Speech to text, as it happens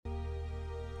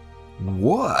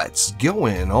What's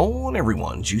going on,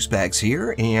 everyone? Juicebags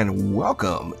here, and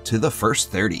welcome to the First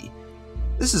 30.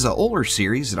 This is an older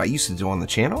series that I used to do on the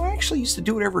channel. I actually used to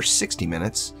do it every 60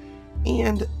 minutes,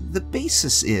 and the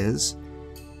basis is,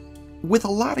 with a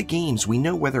lot of games, we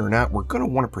know whether or not we're going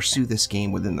to want to pursue this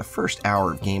game within the first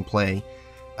hour of gameplay.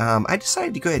 I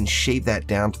decided to go ahead and shave that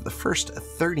down to the first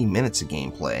 30 minutes of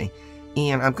gameplay,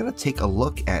 and I'm going to take a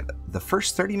look at the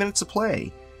first 30 minutes of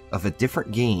play of a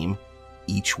different game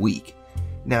each week.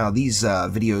 Now, these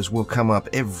videos will come up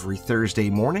every Thursday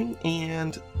morning,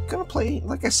 and gonna play,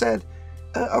 like I said,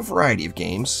 a variety of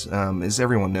games. As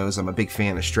everyone knows, I'm a big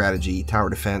fan of strategy,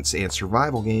 tower defense, and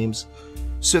survival games,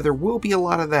 so there will be a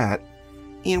lot of that.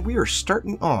 And we are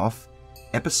starting off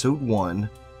episode 1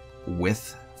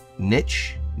 with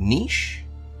Niche.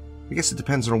 I guess it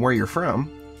depends on where you're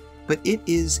from, but it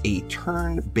is a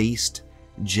turn-based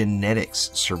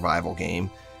genetics survival game.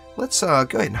 Let's go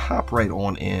ahead and hop right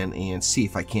on in and see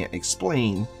if I can't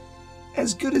explain,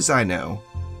 as good as I know,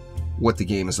 what the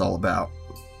game is all about.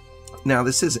 Now,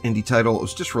 this is an indie title. It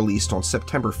was just released on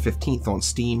September 15th on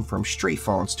Steam from Stray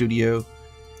Fawn Studio.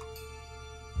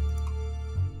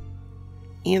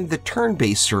 And the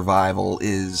turn-based survival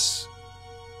is...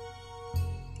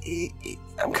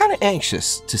 I'm kind of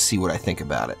anxious to see what I think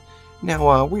about it.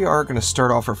 Now, we are going to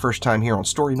start off our first time here on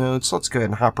story mode, so let's go ahead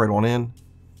and hop right on in.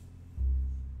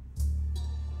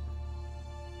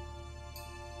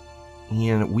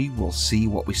 And we will see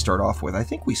what we start off with. I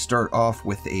think we start off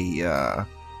with a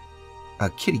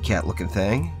kitty cat looking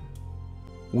thing.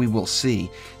 We will see.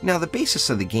 Now, the basis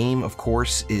of the game, of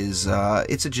course, is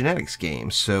it's a genetics game.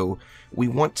 So we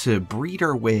want to breed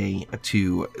our way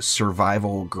to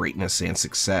survival, greatness, and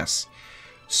success.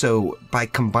 So by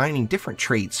combining different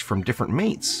traits from different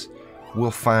mates,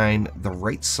 we'll find the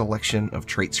right selection of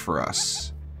traits for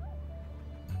us.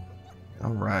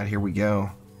 Alright, here we go.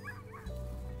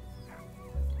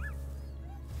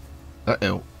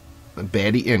 Uh-oh. A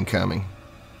baddie incoming.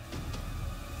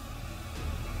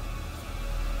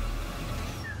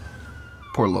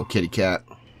 Poor little kitty cat.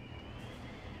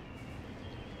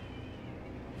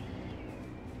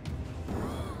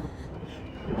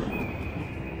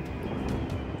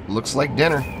 Looks like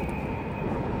dinner.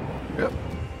 Yep.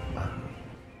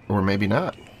 Or maybe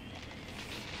not.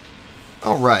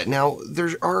 Alright, now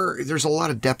there's a lot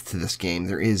of depth to this game.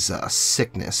 There is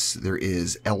sickness, there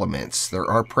is elements, there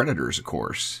are predators, of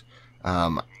course.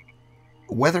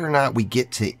 Whether or not we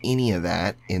get to any of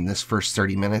that in this first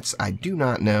 30 minutes, I do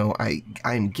not know.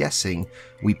 I'm guessing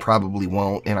we probably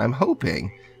won't, and I'm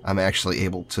hoping I'm actually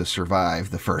able to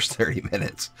survive the first 30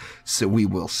 minutes. So we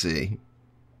will see.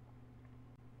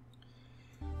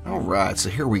 Alright,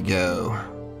 so here we go.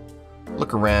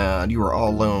 Look around. You are all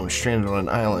alone, stranded on an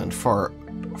island, far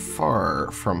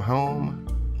from home.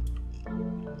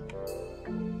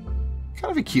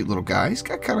 Kind of a cute little guy. He's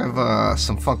got kind of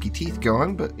some funky teeth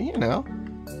going, but you know.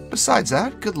 Besides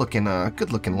that, good looking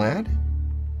lad.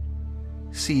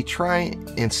 See, try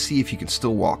and see if you can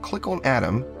still walk. Click on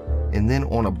Adam, and then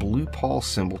on a blue paw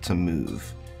symbol to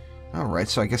move. All right,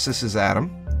 so I guess this is Adam.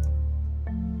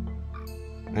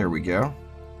 There we go.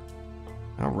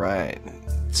 All right.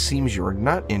 Seems you are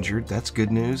not injured. That's good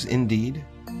news indeed.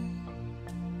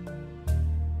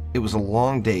 It was a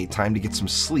long day. Time to get some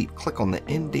sleep. Click on the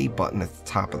end day button at the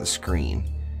top of the screen.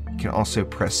 You can also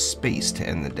press space to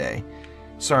end the day.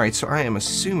 Sorry, so I am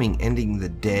assuming ending the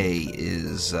day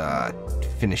is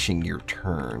finishing your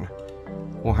turn.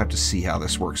 We'll have to see how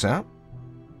this works out.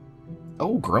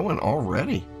 Oh, growing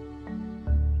already.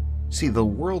 See, the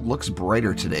world looks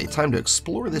brighter today. Time to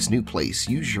explore this new place.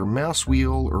 Use your mouse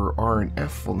wheel or R and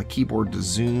F on the keyboard to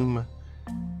zoom.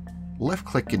 Left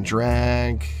click and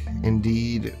drag.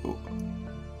 Indeed.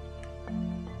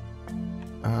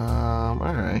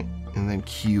 Alright. And then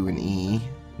Q and E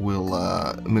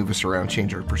will move us around,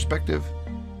 change our perspective.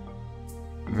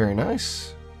 Very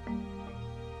nice.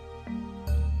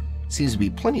 Seems to be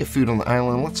plenty of food on the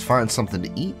island. Let's find something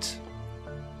to eat.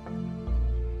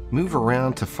 Move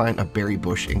around to find a berry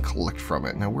bush and collect from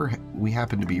it. Now we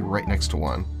happen to be right next to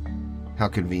one. How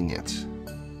convenient.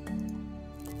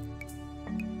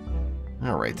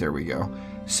 Alright, there we go.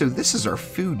 So this is our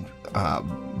food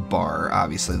bar,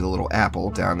 obviously, the little apple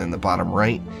down in the bottom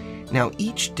right. Now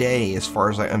each day, as far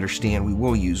as I understand, we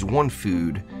will use one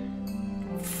food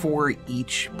for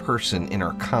each person in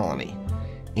our colony.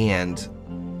 And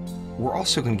we're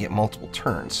also going to get multiple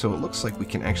turns, so it looks like we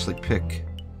can actually pick...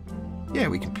 Yeah,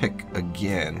 we can pick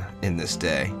again in this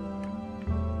day.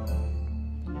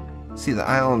 See, the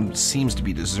island seems to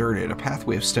be deserted. A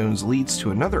pathway of stones leads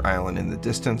to another island in the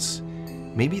distance.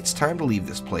 Maybe it's time to leave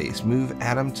this place. Move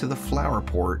Adam to the flower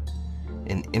port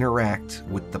and interact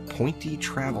with the pointy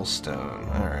travel stone.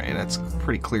 Alright, that's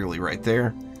pretty clearly right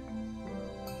there.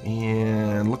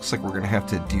 And looks like we're going to have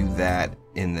to do that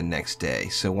in the next day.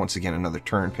 So once again, another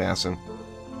turn passing.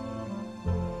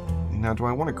 Now, do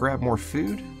I want to grab more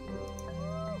food?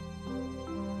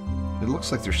 It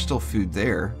looks like there's still food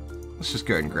there. Let's just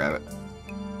go ahead and grab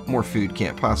it. More food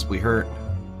can't possibly hurt.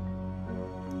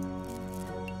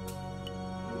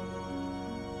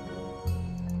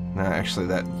 Nah, actually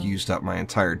that used up my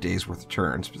entire day's worth of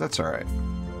turns, but that's alright.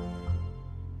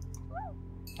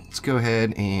 Let's go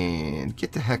ahead and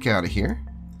get the heck out of here.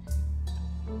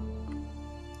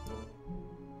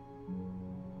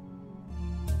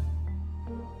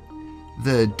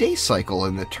 The day cycle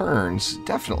and the turns,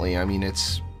 definitely, I mean,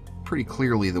 it's pretty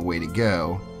clearly the way to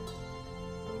go.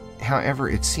 However,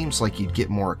 it seems like you'd get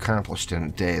more accomplished in a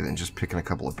day than just picking a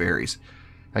couple of berries.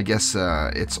 I guess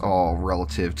it's all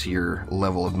relative to your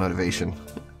level of motivation.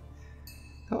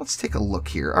 Now let's take a look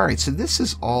here. Alright, so this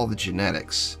is all the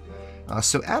genetics.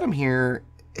 So Adam here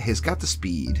has got the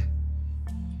speed,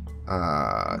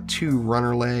 2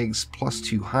 runner legs plus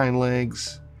 2 hind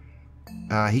legs.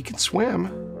 He can swim.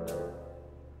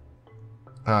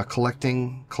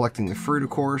 Collecting the fruit, of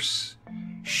course.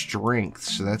 Strength,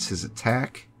 so that's his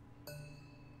attack.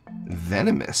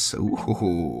 Venomous,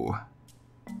 ooh.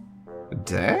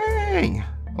 Dang!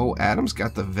 Oh, Adam's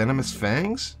got the venomous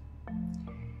fangs.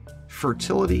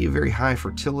 Fertility, very high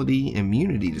fertility.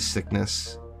 Immunity to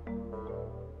sickness.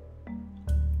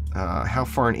 How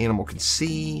far an animal can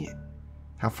see.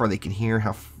 How far they can hear.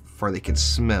 How far they can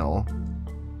smell.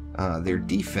 Their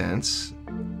defense.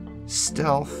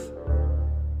 Stealth.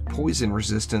 Poison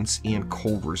resistance. And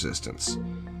cold resistance.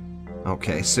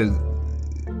 Okay, so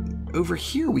over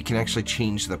here we can actually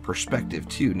change the perspective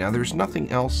too. Now there's nothing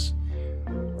else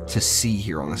to see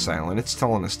here on this island. It's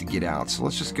telling us to get out, so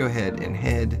let's just go ahead and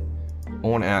head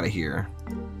on out of here.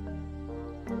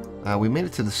 We made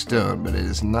it to the stone, but it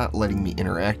is not letting me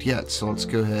interact yet, so let's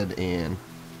go ahead and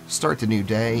start the new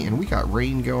day. And we got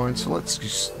rain going, so let's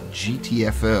just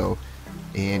GTFO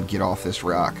and get off this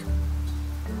rock.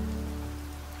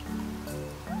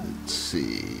 Let's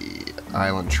see,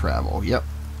 island travel, yep.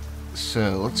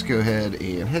 So let's go ahead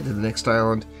and head to the next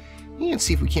island and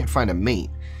see if we can't find a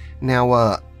mate.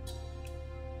 Now,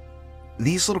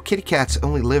 these little kitty cats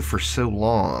only live for so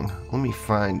long. Let me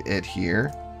find it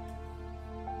here.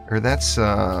 Or that's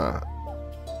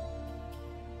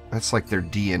like their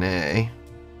DNA.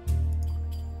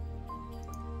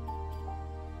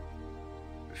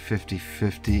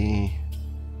 50-50.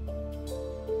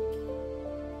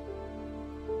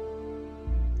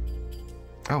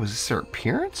 Oh, is this their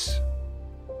appearance?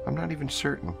 I'm not even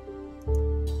certain.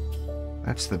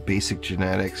 That's the basic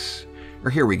genetics. Or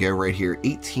here we go, right here.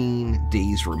 18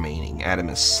 days remaining. Adam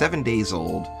is 7 days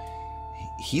old.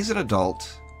 He's an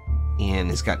adult and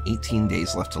has got 18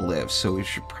 days left to live. So we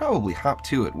should probably hop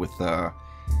to it with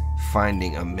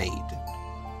finding a mate.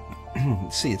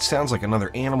 See, it sounds like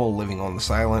another animal living on this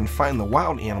island. Find the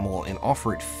wild animal and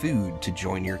offer it food to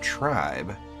join your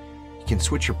tribe. You can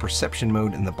switch your perception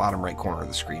mode in the bottom right corner of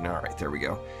the screen. Alright, there we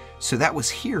go. So that was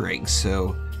hearing,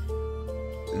 so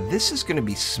this is going to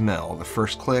be smell, the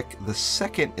first click. The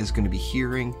second is going to be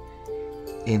hearing.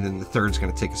 And then the third is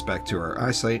going to take us back to our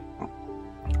eyesight,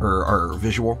 or our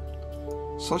visual.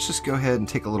 So let's just go ahead and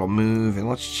take a little move, and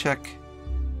let's check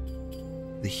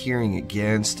the hearing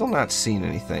again. Still not seeing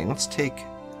anything. Let's take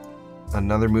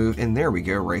another move, and there we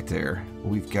go, right there.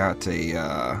 We've got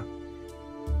a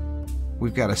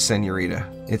senorita.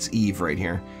 It's Eve right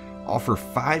here. Offer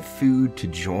 5 food to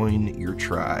join your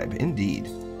tribe. Indeed.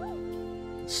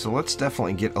 So let's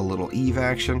definitely get a little Eve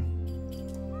action.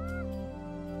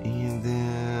 And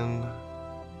then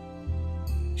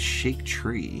shake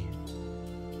tree.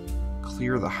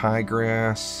 Clear the high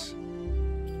grass.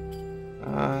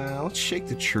 Let's shake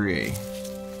the tree.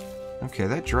 Okay,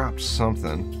 that dropped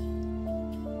something.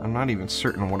 I'm not even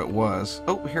certain what it was.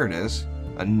 Oh, here it is.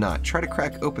 A nut. Try to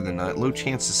crack open the nut. Low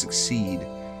chance to succeed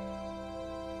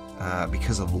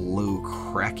because of low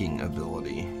cracking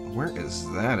ability. Where is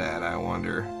that at, I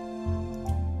wonder?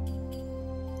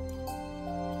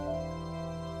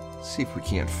 Let's see if we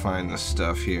can't find the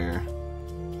stuff here.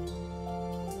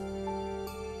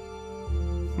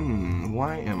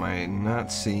 Why am I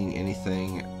not seeing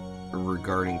anything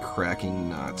regarding cracking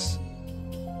nuts?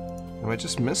 Am I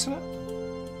just missing it?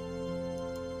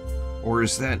 Or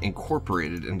is that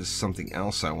incorporated into something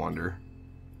else, I wonder?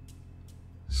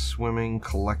 Swimming,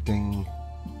 collecting.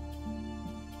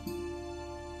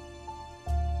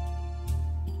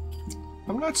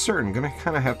 I'm not certain. Gonna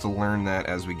kind of have to learn that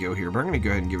as we go here, but I'm gonna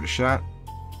go ahead and give it a shot.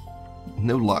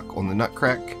 No luck on the nut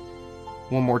crack.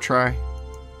 One more try.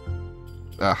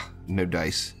 Ah, no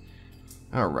dice.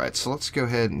 Alright, so let's go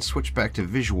ahead and switch back to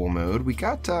visual mode. We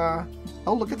got,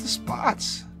 oh, look at the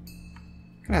spots.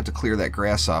 Gonna have to clear that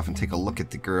grass off and take a look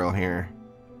at the girl here.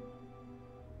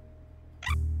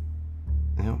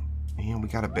 Yep, and we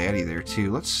got a baddie there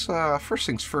too. Let's, first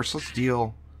things first, let's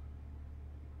deal...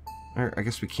 Or I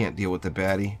guess we can't deal with the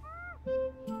baddie.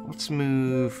 Let's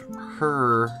move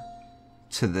her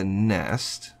to the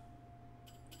nest.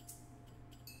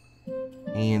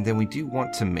 And then we do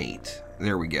want to mate.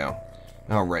 There we go.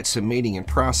 Alright, so mating in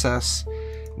process.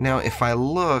 Now if I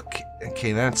look,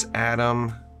 okay, that's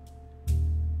Adam.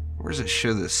 Where does it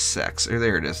show the sex? Oh,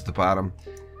 there it is at the bottom.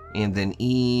 And then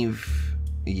Eve.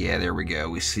 Yeah, there we go.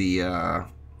 We see the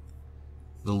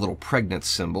little pregnant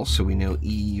symbol, so we know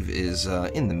Eve is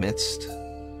in the midst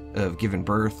of giving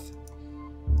birth.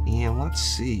 And let's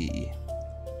see.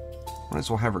 Might as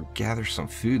well have her gather some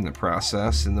food in the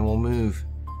process, and then we'll move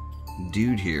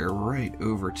dude here right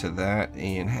over to that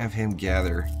and have him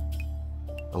gather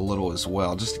a little as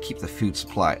well, just to keep the food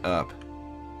supply up.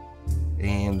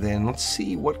 And then let's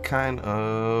see what kind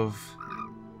of...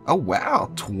 Oh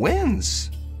wow, twins!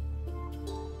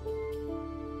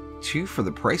 2 for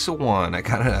the price of 1. I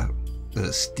got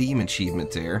a Steam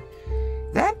achievement there.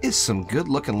 That is some good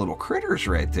looking little critters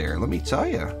right there, let me tell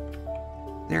you.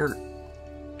 They're...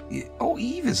 Oh,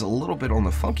 Eve is a little bit on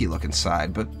the funky looking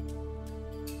side, but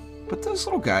those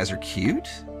little guys are cute.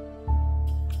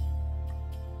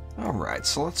 Alright,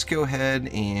 so let's go ahead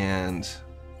and...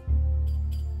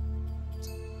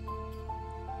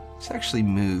 Let's actually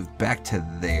move back to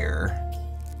there.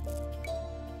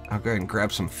 I'll go ahead and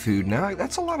grab some food. Now,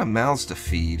 that's a lot of mouths to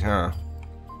feed, huh?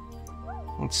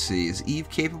 Let's see, is Eve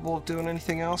capable of doing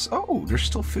anything else? Oh, there's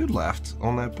still food left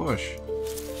on that bush.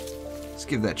 Let's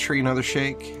give that tree another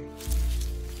shake.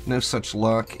 No such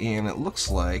luck, and it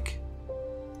looks like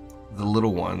the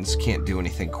little ones can't do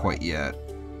anything quite yet.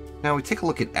 Now we take a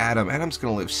look at Adam. Adam's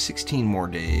going to live 16 more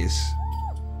days.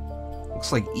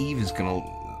 Looks like Eve is going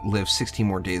to live 16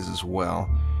 more days as well.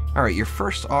 Alright, your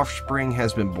first offspring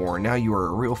has been born. Now you are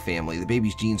a real family. The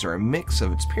baby's genes are a mix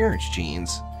of its parents'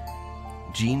 genes.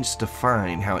 Genes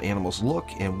define how animals look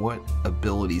and what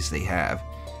abilities they have.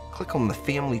 Click on the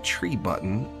family tree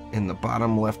button in the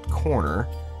bottom left corner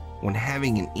when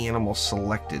having an animal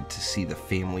selected to see the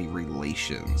family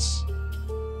relations.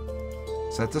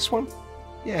 Is that this one?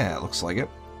 Yeah, it looks like it.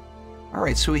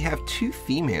 Alright, so we have 2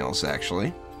 females,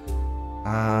 actually.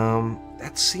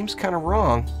 That seems kind of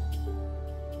wrong.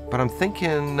 But I'm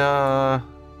thinking,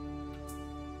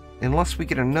 unless we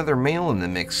get another male in the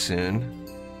mix soon,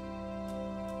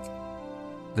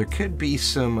 there could be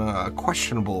some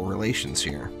questionable relations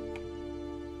here.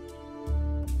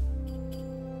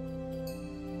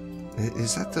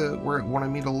 Is that where it wanted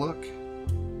me to look?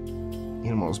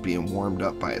 Animal is being warmed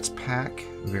up by its pack.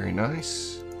 Very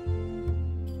nice.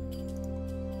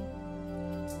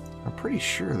 I'm pretty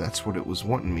sure that's what it was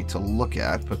wanting me to look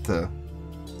at, but the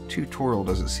tutorial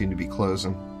doesn't seem to be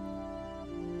closing.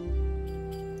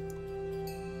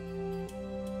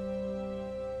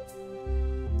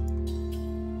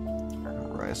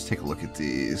 Alright, let's take a look at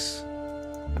these.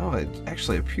 Oh, it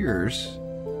actually appears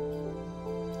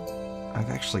I've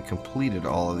actually completed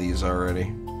all of these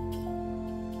already.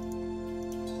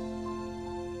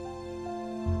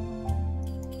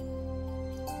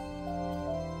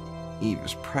 Eve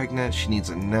is pregnant. She needs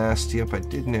a nest. Yep, I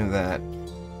did know that.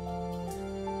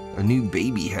 A new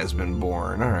baby has been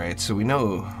born. Alright, so we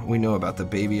know about the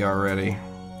baby already.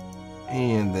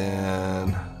 And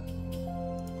then...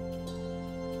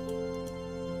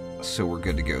 So we're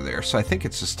good to go there. So I think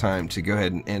it's just time to go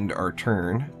ahead and end our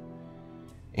turn.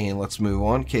 And let's move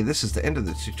on. Okay, this is the end of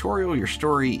the tutorial. Your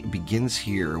story begins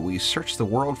here. Will you search the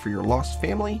world for your lost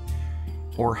family?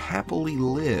 Or happily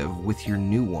live with your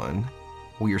new one?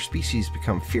 Will your species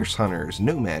become fierce hunters,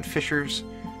 nomad fishers,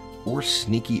 or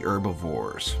sneaky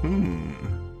herbivores?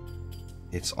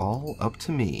 It's all up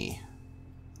to me.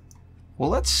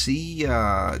 Well, let's see,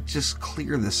 just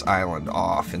clear this island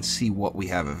off and see what we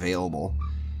have available.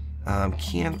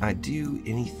 Can I do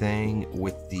anything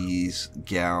with these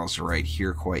gals right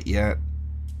here quite yet?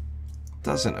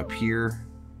 Doesn't appear.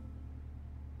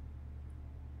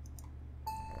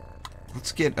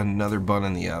 Let's get another bun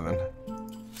in the oven.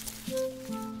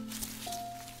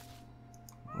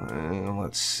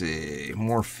 Let's see.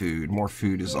 More food. More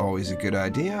food is always a good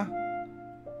idea.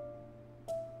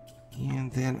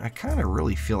 And then I kind of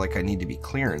really feel like I need to be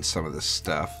clearing some of this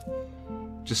stuff,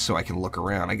 just so I can look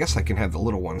around. I guess I can have the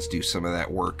little ones do some of that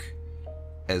work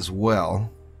as well.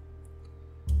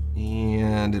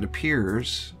 And it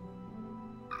appears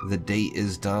The date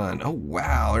is done. Oh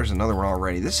wow, there's another one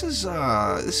already. This is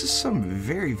some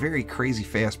very, very crazy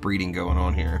fast breeding going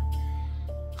on here.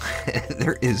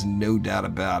 There is no doubt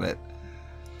about it.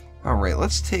 Alright,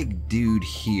 let's take dude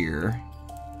here.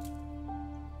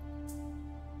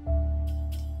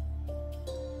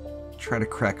 Try to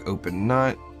crack open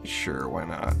nut. Sure, why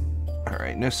not?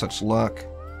 Alright, no such luck.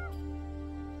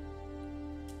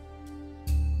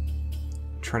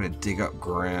 Try to dig up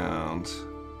ground.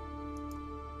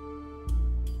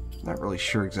 Not really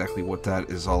sure exactly what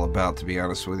that is all about, to be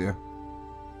honest with you.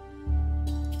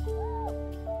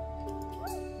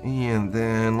 And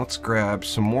then let's grab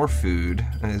some more food,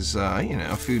 as, you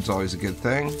know, food's always a good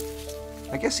thing.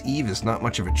 I guess Eve is not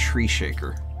much of a tree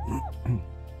shaker.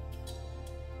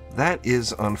 That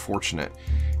is unfortunate.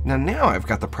 Now I've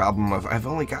got the problem of I've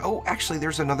only got... Oh, actually,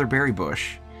 there's another berry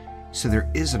bush. So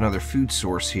there is another food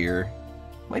source here.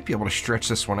 Might be able to stretch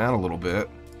this one out a little bit.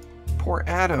 Poor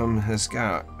Adam has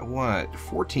got, what,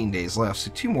 14 days left,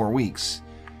 so 2 more weeks.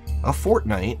 A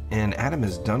fortnight, and Adam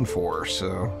is done for,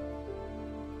 so...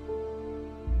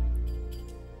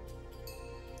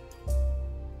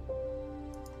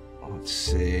 Let's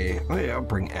see. Oh, yeah, I'll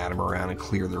bring Adam around and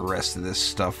clear the rest of this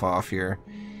stuff off here.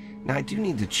 Now, I do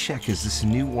need to check, is this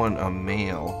new one a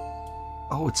male?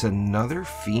 Oh, it's another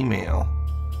female.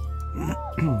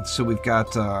 So we've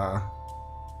got,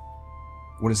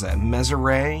 what is that?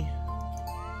 Mesere?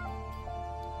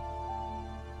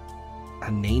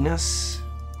 Ananus?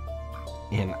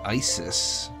 And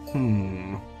Isis.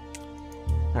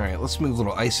 Alright, let's move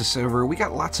little Isis over. We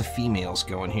got lots of females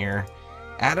going here.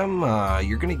 Adam,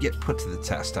 you're gonna get put to the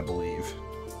test, I believe.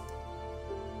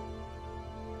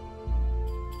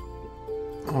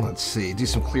 Oh, let's see, do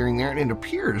some clearing there, and it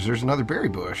appears there's another berry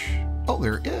bush. Oh,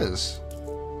 there is.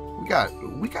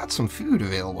 We got some food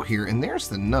available here, and there's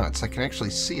the nuts. I can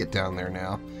actually see it down there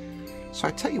now. So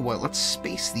I tell you what, let's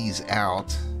space these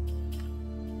out.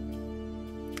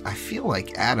 I feel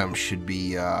like Adam should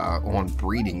be on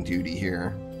breeding duty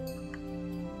here.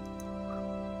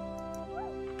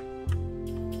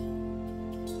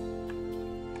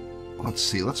 Let's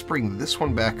see, let's bring this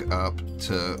one back up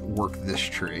to work this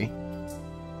tree.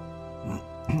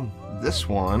 This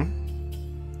one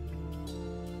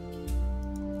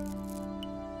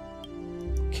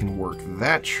can work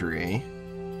that tree.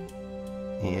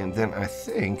 And then I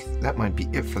think that might be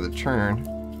it for the turn.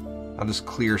 I'll just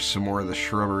clear some more of the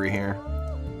shrubbery here.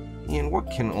 And what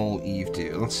can old Eve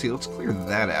do? Let's see, let's clear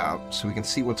that out so we can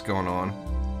see what's going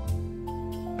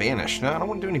on. Banish. No, I don't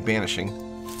want to do any banishing.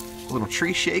 A little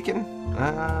tree shaking.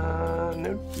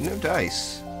 No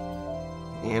dice.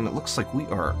 And it looks like we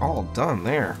are all done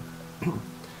there.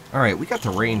 Alright, we got the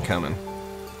rain coming.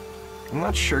 I'm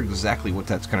not sure exactly what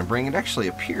that's going to bring. It actually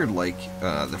appeared like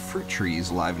the fruit trees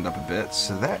livened up a bit,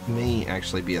 so that may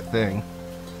actually be a thing.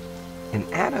 And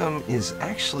Adam is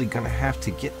actually going to have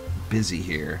to get busy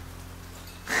here.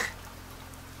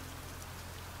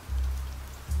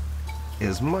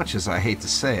 As much as I hate to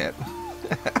say it.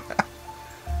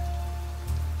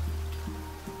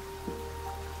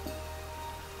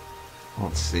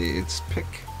 Let's see, it's pick...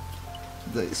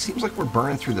 It seems like we're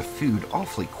burning through the food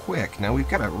awfully quick. Now, we've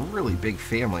got a really big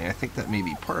family. I think that may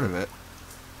be part of it.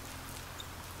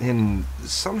 And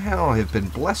somehow have been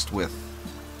blessed with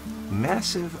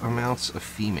massive amounts of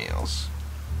females.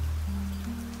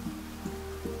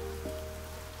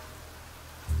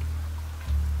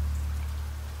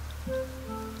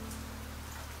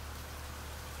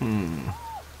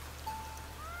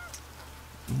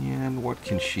 And what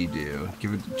can she do?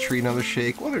 Give the tree another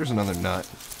shake? Well, there's another nut.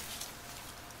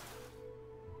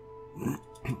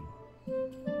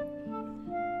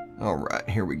 Alright,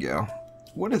 here we go.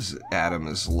 What is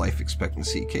Adam's life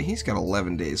expectancy? Okay, he's got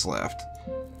 11 days left.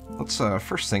 Let's,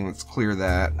 first thing, let's clear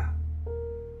that.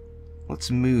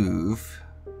 Let's move.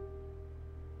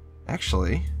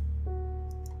 Actually,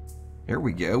 there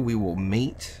we go. We will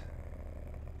mate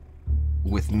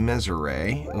with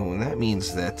Mesere. Oh, and that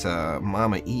means that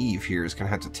Mama Eve here is going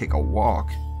to have to take a walk.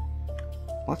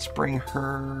 Let's bring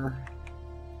her...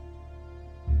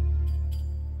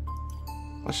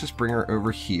 Let's just bring her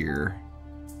over here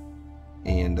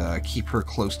and keep her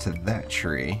close to that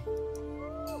tree.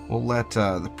 We'll let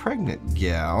the pregnant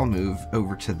gal move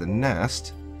over to the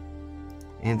nest,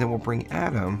 and then we'll bring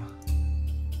Adam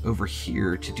over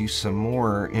here to do some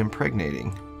more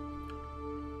impregnating.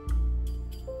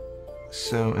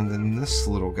 So, and then this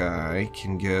little guy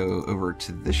can go over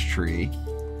to this tree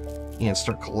and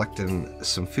start collecting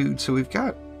some food. So we've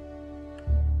got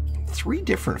 3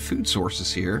 different food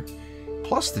sources here,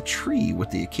 plus the tree with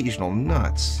the occasional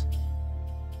nuts.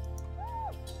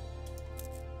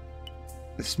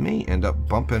 This may end up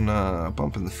bumping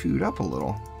the food up a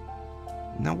little.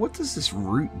 Now, what does this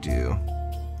root do?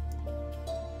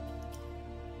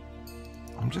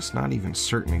 I'm just not even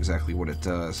certain exactly what it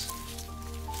does.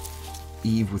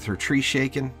 Eve with her tree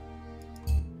shaking.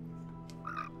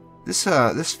 This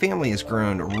family has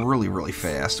grown really, really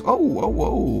fast. Oh, whoa,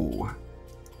 whoa.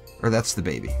 Or that's the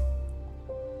baby.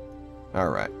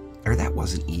 Alright. Or that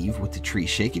wasn't Eve with the tree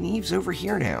shaking. Eve's over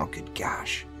here now. Good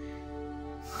gosh.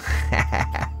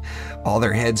 All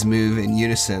their heads move in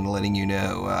unison, letting you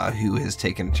know who has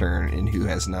taken a turn and who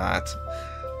has not.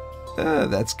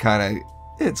 It's kind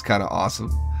of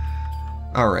awesome.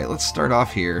 Alright, let's start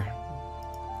off here.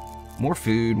 More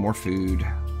food, more food.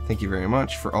 Thank you very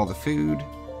much for all the food.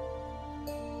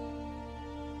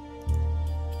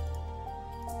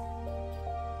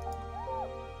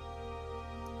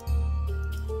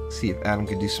 See if Adam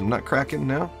could do some nut cracking.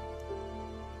 No?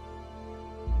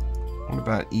 What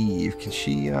about Eve? Can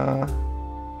she,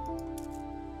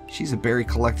 she's a berry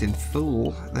collecting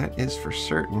fool, that is for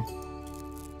certain.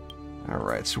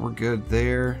 Alright, so we're good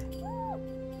there.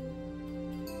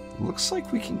 Looks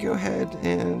like we can go ahead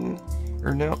and...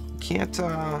 Or no, can't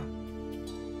plant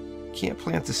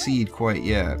the seed quite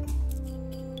yet.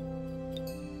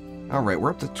 Alright, we're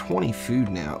up to 20 food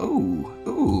now. Ooh,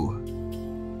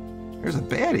 ooh. There's a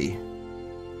baddie.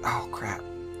 Oh, crap.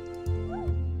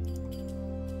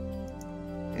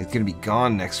 It's gonna be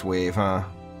gone next wave, huh?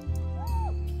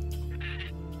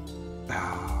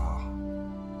 Oh,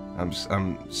 I'm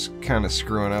kind of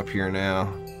screwing up here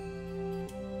now.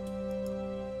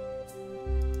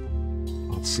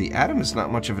 Let's see. Adam is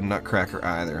not much of a nutcracker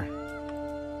either.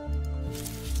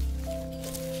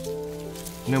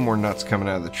 No more nuts coming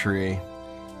out of the tree.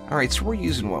 Alright, so we're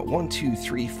using what? 1, 2,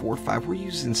 3, 4, 5. We're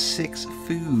using 6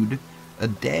 food a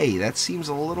day. That seems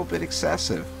a little bit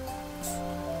excessive.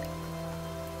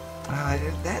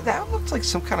 That looks like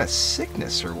some kind of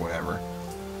sickness or whatever.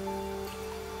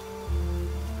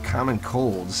 Common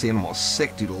cold. This animal is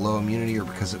sick due to low immunity or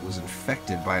because it was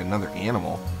infected by another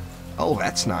animal. Oh,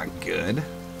 that's not good.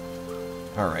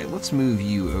 Alright, let's move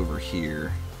you over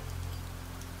here.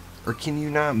 Or can you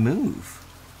not move?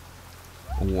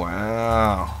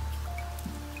 Wow.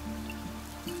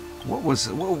 What was...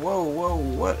 Whoa, whoa, whoa,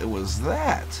 what was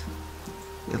that?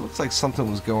 It looks like something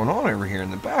was going on over here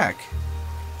in the back.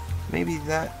 Maybe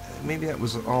that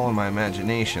was all in my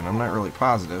imagination. I'm not really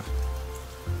positive.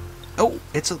 Oh,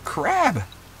 it's a crab!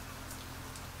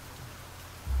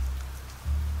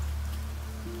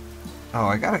 Oh,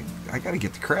 I gotta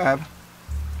get the crab.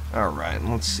 Alright,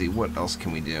 let's see, what else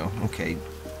can we do? Okay.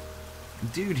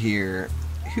 Dude here,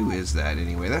 who is that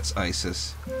anyway? That's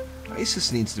Isis.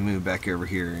 Isis needs to move back over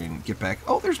here and get back.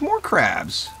 Oh, there's more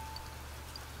crabs!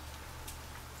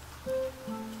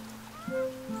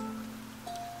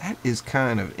 That is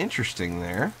kind of interesting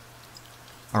there.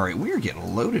 Alright, we are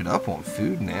getting loaded up on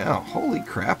food now. Holy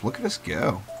crap, look at us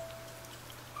go.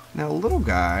 Now, little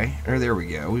guy, or there we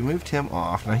go, we moved him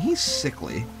off. Now, he's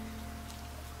sickly.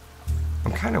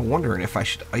 I'm kind of wondering if I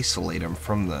should isolate him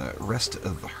from the rest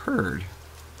of the herd.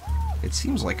 It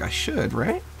seems like I should,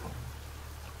 right?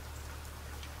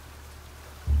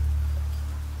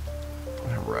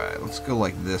 Alright, let's go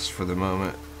like this for the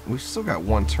moment. We've still got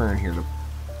one turn here to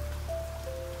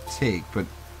take, but...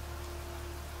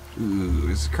 Ooh,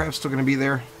 is the crab still going to be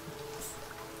there?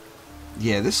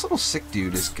 Yeah, this little sick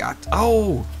dude has got...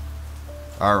 Oh!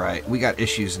 Alright, we got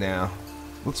issues now.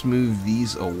 Let's move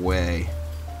these away.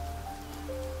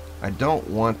 I don't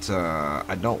want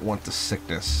the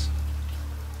sickness.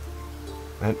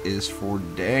 That is for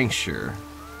dang sure.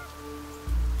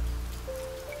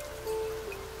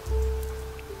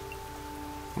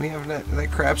 We have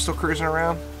that crab still cruising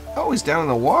around? Oh, he's down in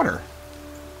the water.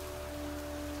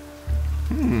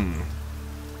 I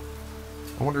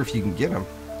wonder if you can get him.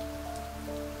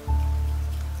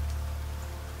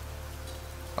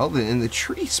 Oh, and the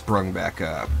tree sprung back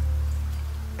up.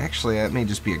 Actually, that may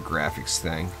just be a graphics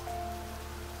thing.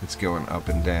 It's going up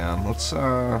and down. Let's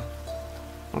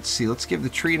see. Let's give the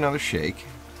tree another shake.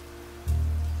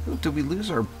 Oh, did we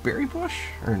lose our berry bush?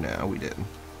 Or no, we didn't.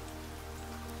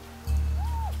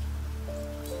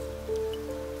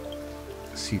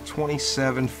 Let's see,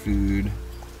 27 food.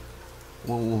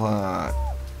 We'll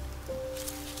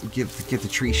get the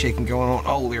tree shaking going on.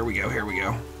 Oh, there we go. Here we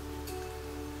go.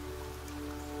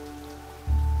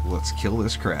 Let's kill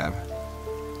this crab.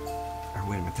 Or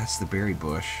wait a minute, that's the berry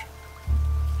bush.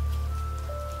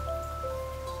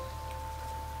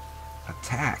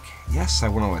 Attack. Yes, I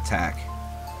want to attack.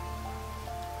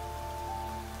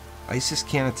 Isis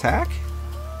can't attack?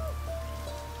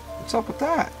 What's up with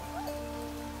that?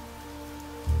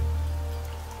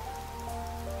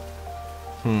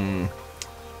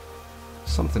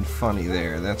 Something funny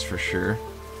there, that's for sure.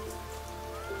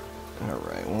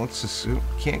 Alright, well, let's just...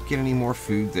 Can't get any more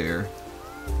food there.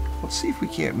 Let's see if we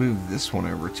can't move this one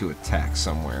over to attack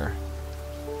somewhere.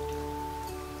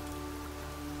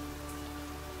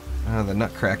 The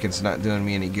nutcracking's not doing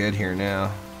me any good here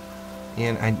now.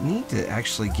 And I need to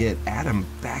actually get Adam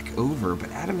back over,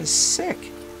 but Adam is sick.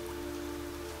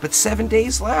 But 7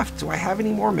 days left. Do I have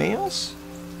any more males?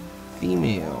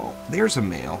 Female. There's a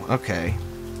male. Okay.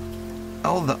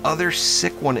 Oh, the other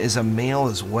sick one is a male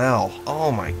as well.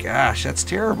 Oh my gosh, that's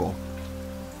terrible.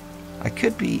 I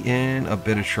could be in a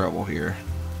bit of trouble here.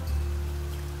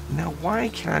 Now, why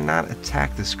can I not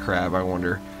attack this crab, I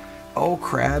wonder? Oh,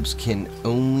 crabs can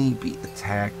only be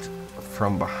attacked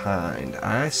from behind.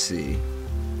 I see.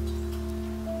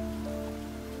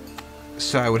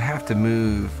 So I would have to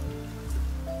move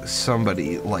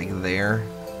somebody like there.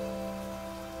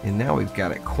 And now we've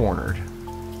got it cornered.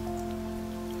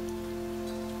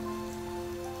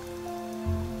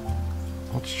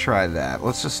 Let's try that.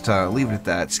 Let's just leave it at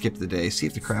that. Skip the day. See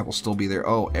if the crab will still be there.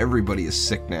 Oh, everybody is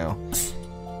sick now.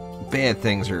 Bad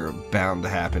things are bound to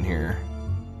happen here.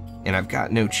 And I've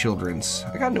got no children's.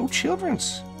 I got no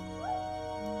children's.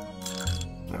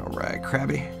 Alright,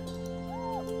 crabby.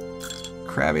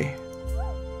 Crabby.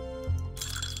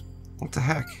 What the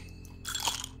heck?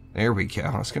 There we go.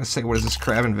 I was going to say, what is this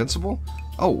crab invincible?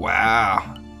 Oh,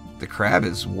 wow. The crab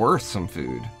is worth some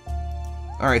food.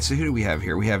 Alright, so who do we have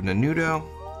here? We have Nanudo.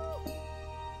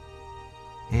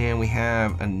 And we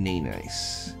have a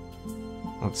Nanice.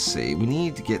 Let's see. We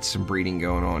need to get some breeding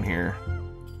going on here.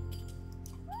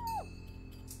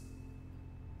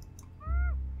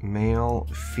 Male,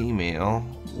 female.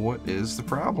 What is the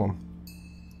problem?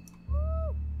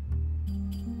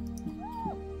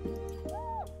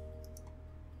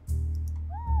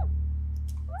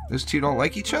 Those two don't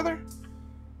like each other?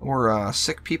 Or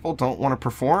sick people don't want to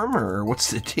perform? Or what's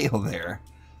the deal there?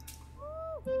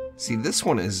 See, this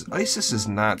one is... Isis is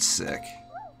not sick.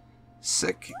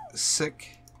 Sick,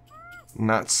 sick,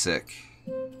 not sick.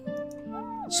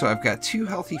 So I've got 2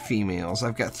 healthy females.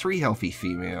 I've got 3 healthy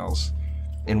females.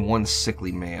 And 1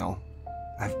 sickly male.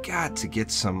 I've got to get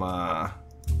some,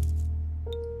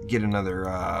 get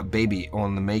another, baby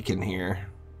on the making here.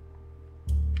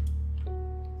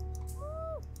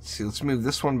 Let's see, let's move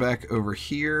this one back over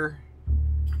here.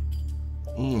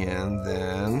 And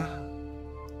then...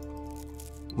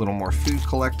 a little more food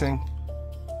collecting.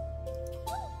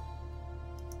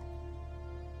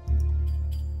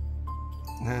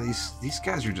 Now, these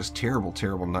guys are just terrible,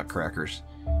 terrible nutcrackers.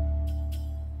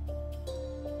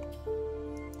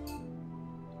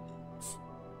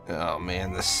 Oh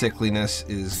man, the sickliness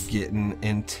is getting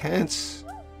intense.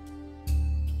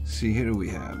 See, who do we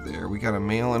have there? We got a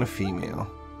male and a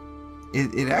female.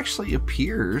 It actually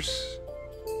appears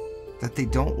that they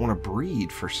don't want to breed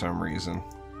for some reason.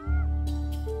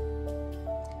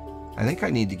 I think I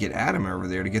need to get Adam over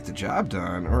there to get the job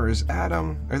done. Or is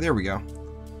Adam... Oh, there we go.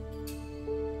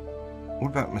 What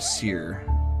about Monsieur?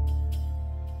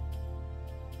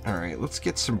 Alright, let's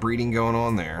get some breeding going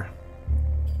on there.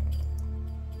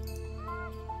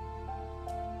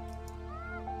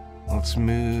 Let's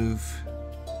move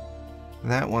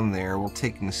that one there. We'll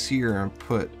take Nasir and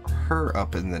put her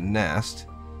up in the nest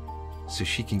so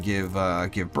she can give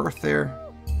birth there.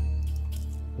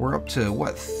 We're up to,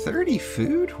 what, 30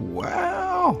 food?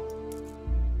 Wow!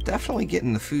 Definitely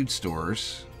getting the food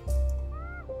stores.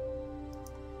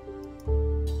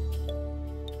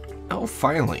 Oh,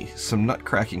 finally, some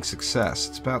nut-cracking success.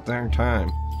 It's about darn time.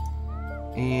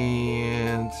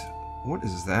 And what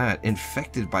is that?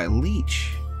 Infected by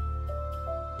leech.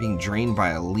 Being drained by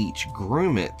a leech.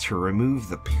 Groom it to remove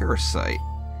the parasite.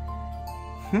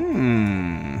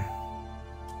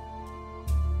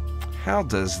 How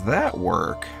does that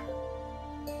work?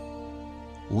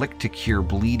 Lick to cure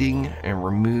bleeding and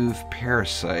remove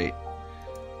parasite.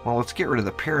 Well, let's get rid of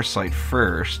the parasite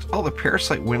first. Oh, the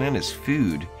parasite went in as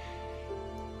food.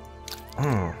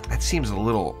 That seems a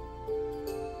little,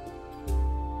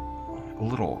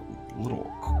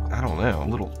 I don't know, a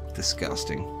little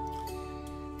disgusting.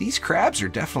 These crabs are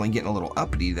definitely getting a little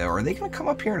uppity, though. Are they going to come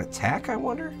up here and attack, I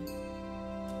wonder?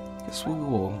 Guess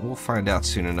we'll find out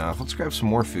soon enough. Let's grab some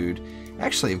more food.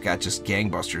 Actually, I've got just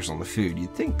gangbusters on the food.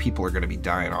 You'd think people are going to be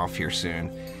dying off here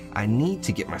soon. I need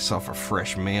to get myself a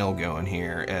fresh male going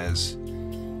here, as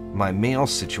my male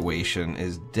situation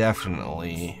is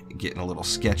definitely getting a little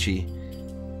sketchy.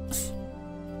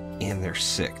 And they're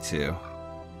sick, too.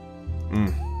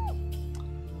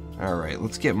 Alright,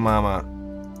 let's get Mama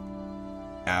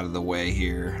out of the way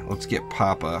here. Let's get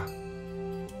Papa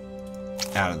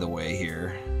out of the way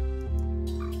here.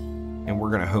 and we're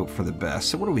going to hope for the best.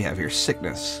 So what do we have here?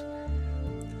 Sickness.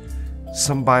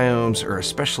 Some biomes are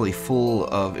especially full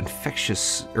of infection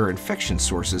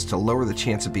sources. To lower the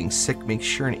chance of being sick, make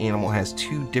sure an animal has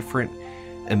 2 different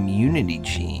immunity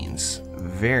genes.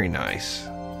 Very nice.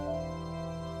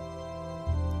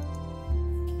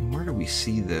 And where do we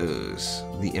see those?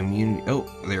 The immunity... Oh,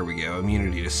 there we go.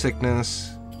 Immunity to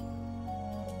sickness.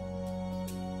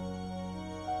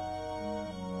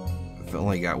 I've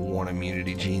only got 1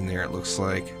 immunity gene there, it looks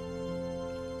like.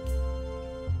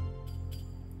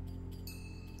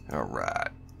 Alright.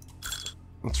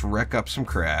 Let's wreck up some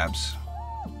crabs.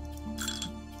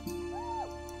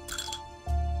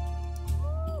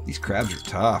 These crabs are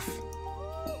tough.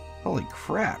 Holy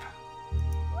crap.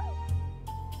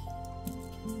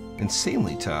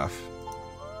 Insanely tough.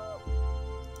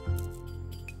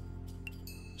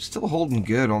 Still holding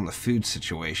good on the food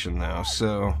situation though,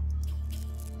 so...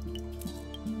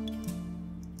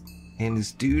 And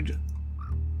this dude...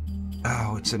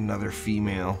 Oh, it's another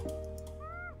female.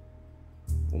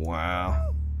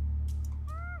 Wow.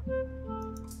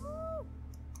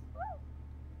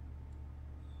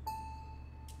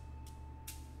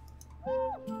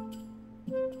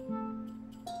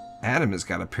 Adam has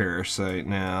got a parasite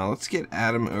now. Let's get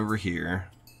Adam over here.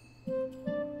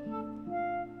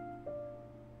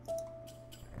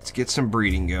 Let's get some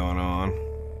breeding going on.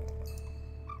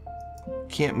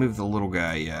 Can't move the little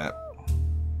guy yet.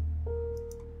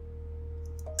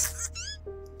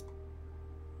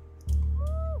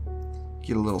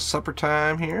 Get a little supper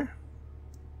time here.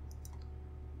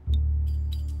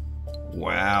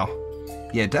 Wow.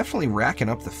 Yeah, definitely racking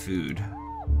up the food.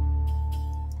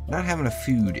 Not having a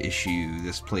food issue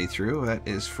this playthrough, that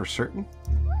is for certain.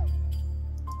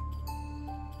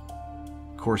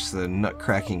 Of course, the nut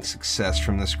cracking success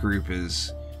from this group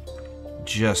is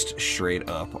just straight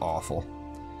up awful.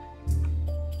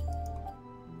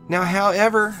 Now,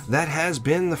 however, that has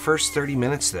been the first 30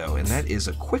 minutes, though, and that is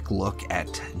a quick look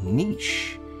at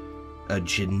Niche, a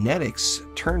genetics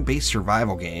turn-based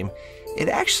survival game. It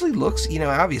actually looks, you know,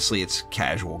 obviously it's a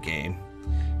casual game.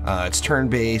 It's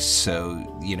turn-based,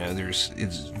 so, you know,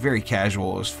 it's very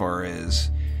casual as far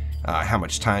as how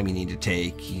much time you need to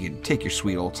take. You can take your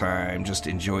sweet old time, just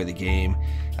enjoy the game.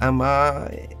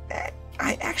 I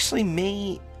actually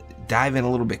may dive in a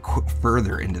little bit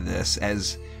further into this,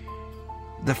 as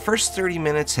the first 30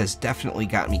 minutes has definitely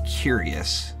got me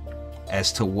curious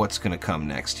as to what's going to come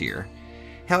next here.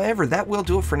 However, that will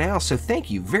do it for now, so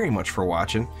thank you very much for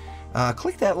watching.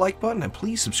 Click that like button and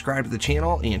please subscribe to the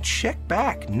channel and check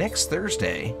back next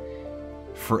Thursday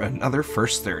for another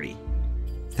First 30.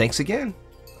 Thanks again.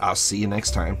 I'll see you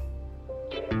next time.